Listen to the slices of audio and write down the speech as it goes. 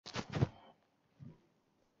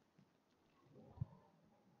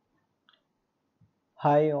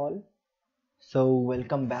Hi all, so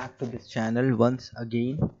welcome back to this channel once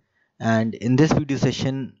again, and in this video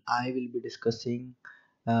session I will be discussing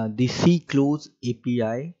the C close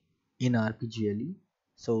API in RPGLE.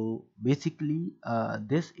 So basically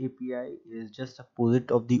this API is just opposite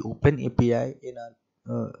of the open API in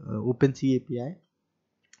our OpenC API.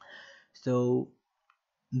 So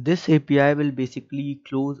this API will basically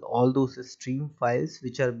close all those stream files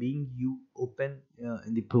which are being you open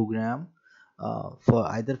in the program for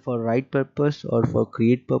either for write purpose or for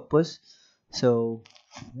create purpose. So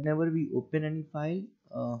whenever we open any file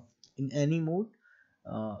in any mode,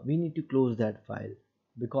 we need to close that file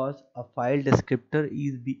because a file descriptor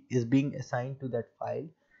is being assigned to that file,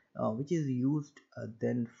 which is used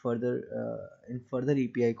then further in further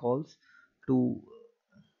API calls to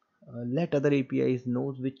let other APIs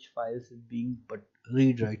knows which files is being but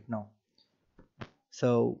read right now.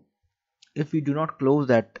 So if we do not close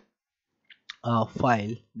that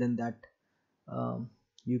file, then that um,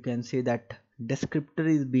 you can say that descriptor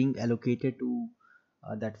is being allocated to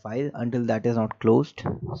that file until that is not closed.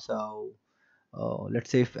 So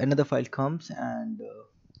let's say if another file comes and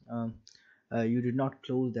you did not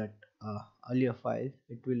close that earlier file,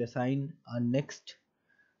 it will assign a next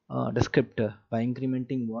descriptor by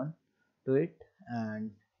incrementing one to it,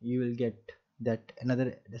 and you will get that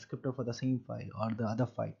another descriptor for the same file or the other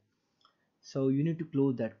file. So you need to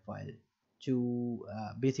close that file to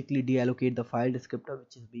basically deallocate the file descriptor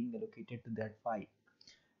which is being allocated to that file.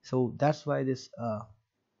 So that's why this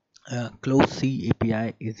close C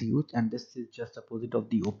API is used, and this is just opposite of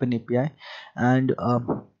the open API. And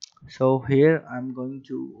so here I'm going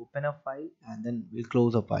to open a file and then we'll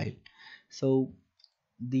close a file. So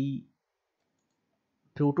the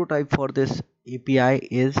prototype for this API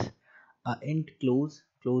is int close.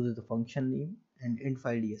 Close is the function name, and int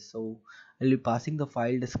file ds. So I'll be passing the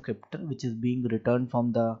file descriptor which is being returned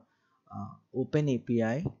from the open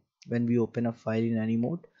API when we open a file in any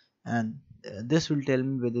mode, and this will tell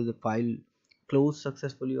me whether the file closed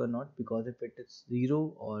successfully or not, because if it is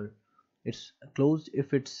 0 or it's closed,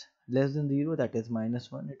 if it's less than 0, that is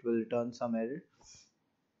 -1, it will return some error.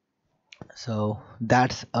 So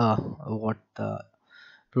that's what the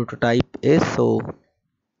prototype is. So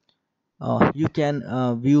you can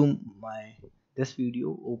view my this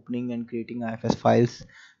video opening and creating IFS files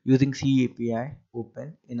using C API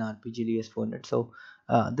open in RPGLE AS400. So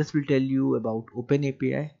this will tell you about open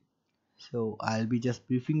API. So I'll be just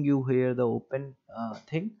briefing you here the open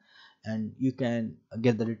thing, and you can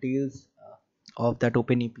get the details of that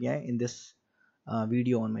open API in this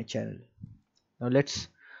video on my channel. Now let's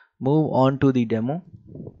move on to the demo.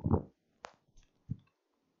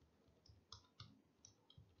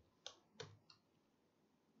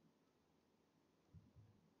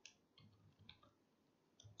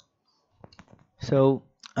 So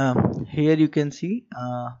here you can see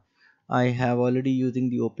I have already using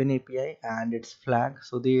the open API and its flag,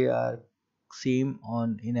 so they are same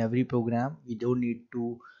on in every program. We don't need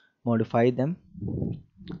to modify them.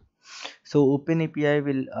 So open API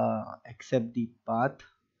will accept the path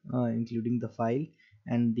including the file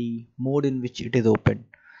and the mode in which it is open.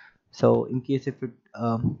 So in case if it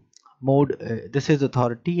mode this is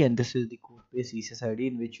authority and this is the code base SSID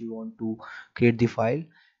in which we want to create the file,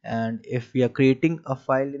 and if we are creating a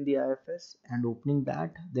file in the IFS and opening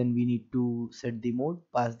that, then we need to set the mode,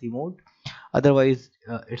 pass the mode, otherwise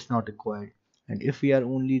it's not required. And if we are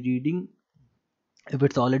only reading, if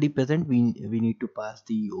it's already present, we need to pass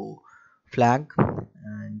the flag,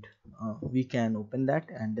 and we can open that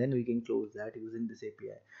and then we can close that using this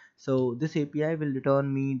API. So this API will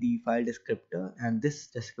return me the file descriptor, and this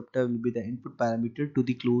descriptor will be the input parameter to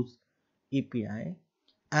the close API,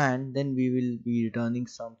 and then we will be returning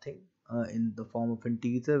something in the form of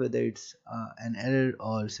integer, whether it's an error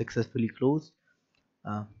or successfully closed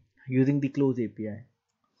uh, using the close API.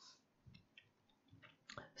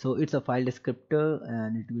 So it's a file descriptor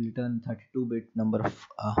and it will return 32-bit number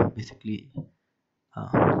of basically uh,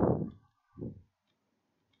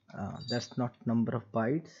 that's not number of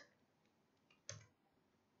bytes,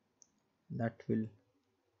 that will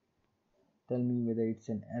tell me whether it's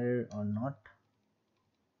an error or not.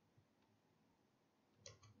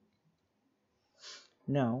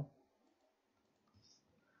 Now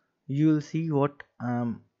you will see what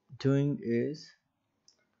I'm doing is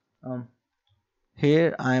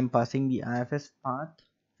here I am passing the IFS path,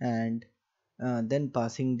 and then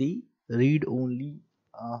passing the read only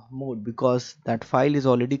mode, because that file is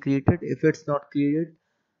already created. If it's not created,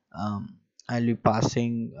 I'll be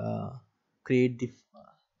passing create the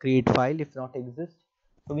create file if not exist.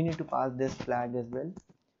 So we need to pass this flag as well.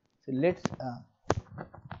 So let's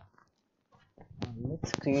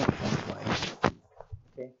let's create one file.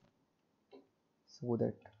 Okay, so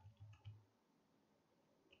that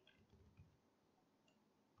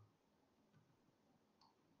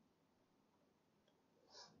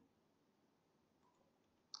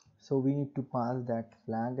we need to pass that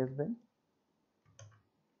flag as well.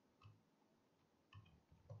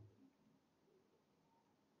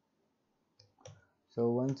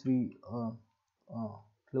 So once we uh,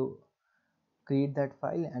 create that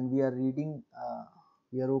file and we are reading,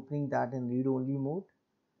 we are opening that in read only mode.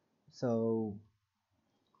 So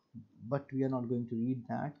but we are not going to read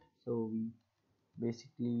that, so we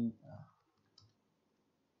basically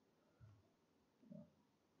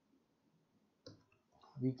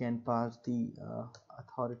we can pass the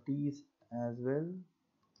authorities as well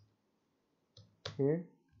here,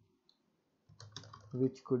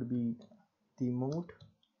 which could be the mode.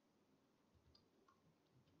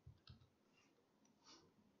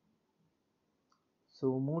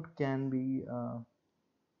 So mode can be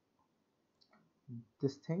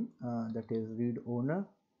this thing, that is read owner.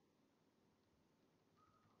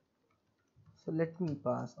 So let me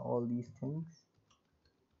pass all these things.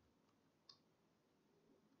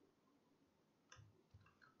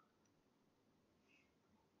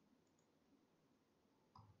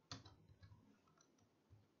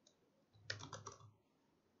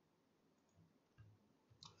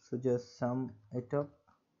 So just sum it up.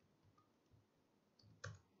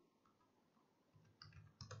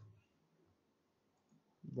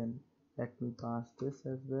 Then let me pass this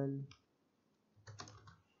as well.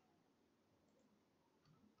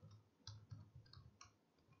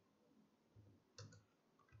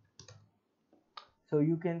 So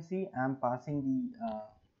you can see I'm passing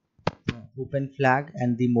the open flag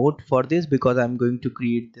and the mode for this, because I'm going to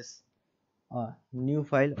create this new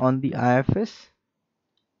file on the IFS.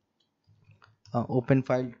 Open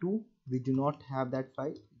file 2, we do not have that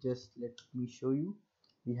file. Just let me show you,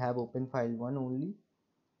 we have open file 1 only.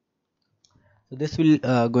 So this will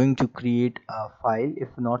going to create a file if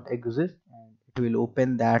not exist, and it will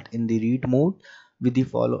open that in the read mode with the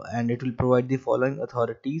follow, and it will provide the following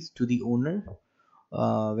authorities to the owner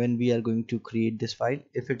when we are going to create this file.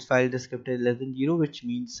 If its file descriptor is less than 0, which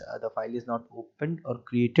means the file is not opened or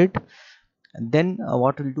created. And then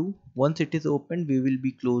what we'll do, once it is opened, we will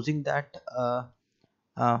be closing that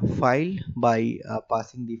file by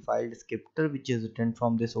passing the file descriptor, which is written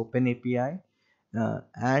from this open API,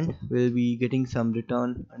 and we'll be getting some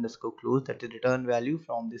return underscore close, that is return value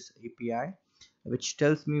from this API, which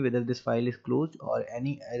tells me whether this file is closed or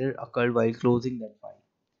any error occurred while closing that file.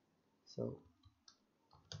 So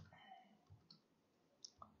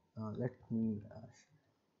let me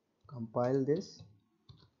compile this.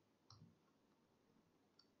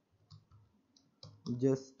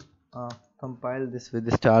 Just compile this with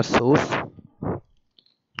the star source.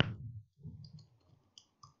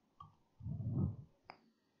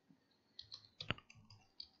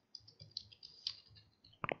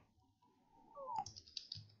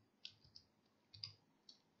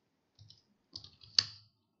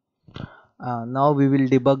 Now we will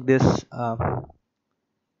debug this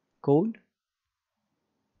code.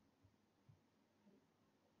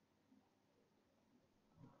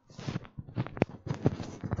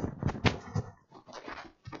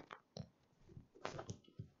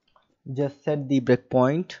 Just set the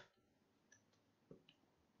breakpoint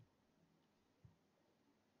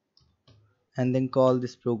and then call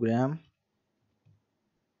this program.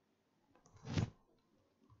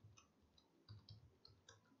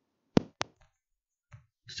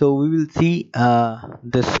 So we will see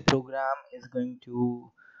this program is going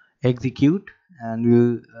to execute, and we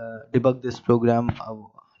will debug this program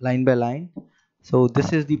line by line. So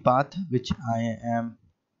this is the path which I am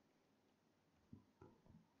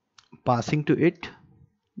passing to it.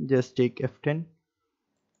 Just take F10.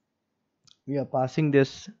 We are passing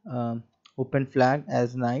this open flag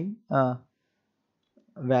as 9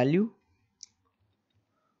 value,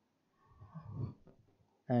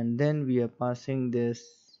 and then we are passing this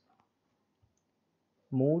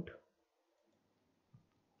mode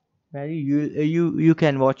value. You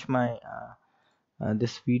can watch my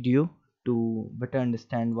this video to better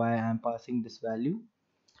understand why I am passing this value,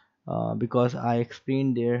 because I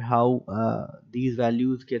explained there how these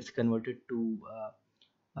values gets converted to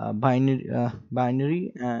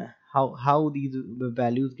binary, how these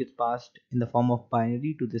values get passed in the form of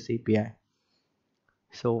binary to this API.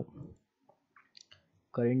 So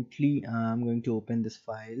currently I'm going to open this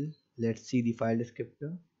file. Let's see the file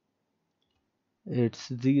descriptor.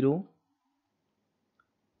 It's 0,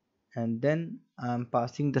 and then I'm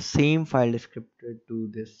passing the same file descriptor to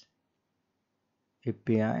this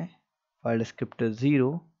API. file descriptor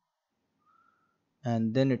 0,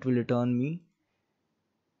 and then it will return me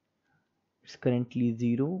it's currently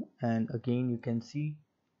 0, and again you can see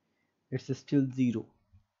it's still 0.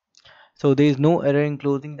 So there is no error in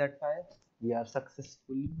closing that file. We are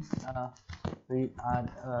successfully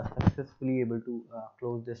able to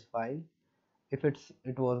close this file. If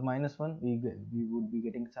it was -1, we would be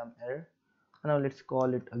getting some error. Now let's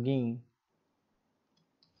call it again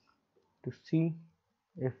to see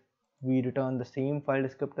if we return the same file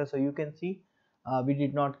descriptor. So you can see we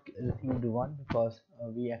did not receive the one because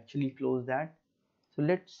we actually closed that. So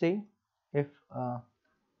let's say if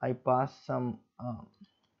I pass some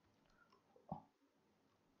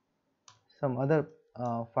other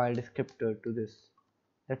file descriptor to this,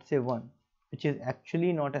 let's say 1, which is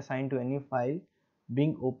actually not assigned to any file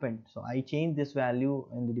being opened. So I change this value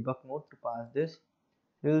in the debug mode to pass this.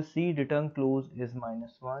 You will see return close is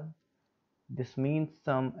 -1. This means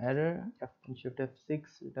some error. Shift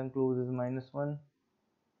F6, return close is -1.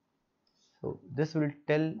 So this will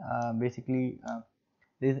tell basically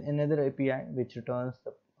there is another API which returns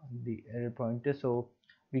the error pointer, so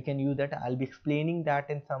we can use that. I'll be explaining that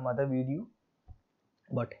in some other video,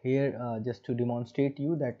 but here just to demonstrate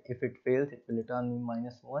you that if it fails it will return me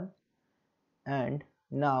 -1. And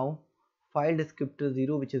now file descriptor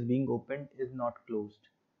 0 which is being opened is not closed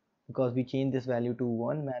because we changed this value to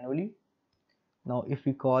 1 manually. Now if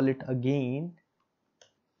we call it again,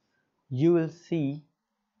 you will see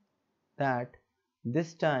that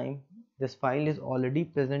this time this file is already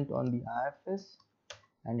present on the IFS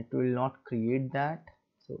and it will not create that.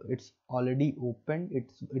 So it's already opened.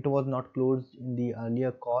 It was not closed in the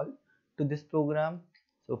earlier call to this program.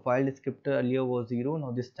 So file descriptor earlier was 0.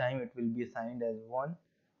 Now this time it will be assigned as 1.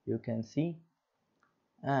 You can see,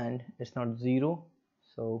 and it's not 0.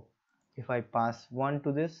 So if I pass 1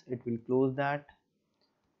 to this, it will close that.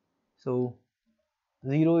 So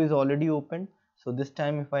 0 is already opened. So this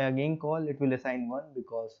time if I again call, it will assign 1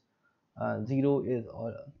 because 0 is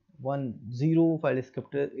or 0 file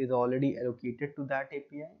descriptor is already allocated to that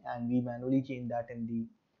API, and we manually change that in the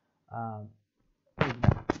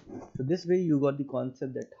program. So this way you got the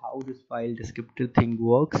concept that how this file descriptor thing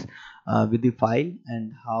works with the file,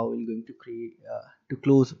 and how we're going to create to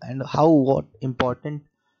close, and what important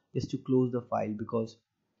is to close the file, because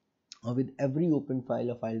with every open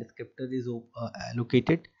file a file descriptor is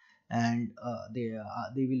allocated, and they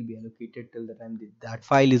will be allocated till the time that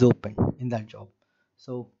file is open in that job.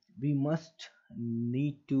 So we must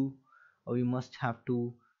need to, or we must have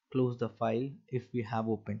to close the file if we have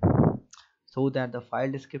open, so that the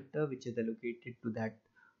file descriptor which is allocated to that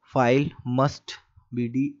file must be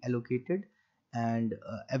deallocated and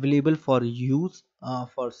available for use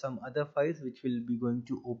for some other files which will be going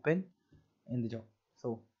to open in the job.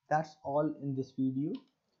 So that's all in this video,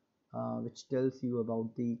 which tells you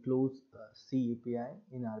about the close C API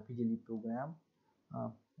in RPGLE program,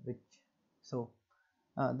 which so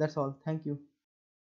that's all. Thank you.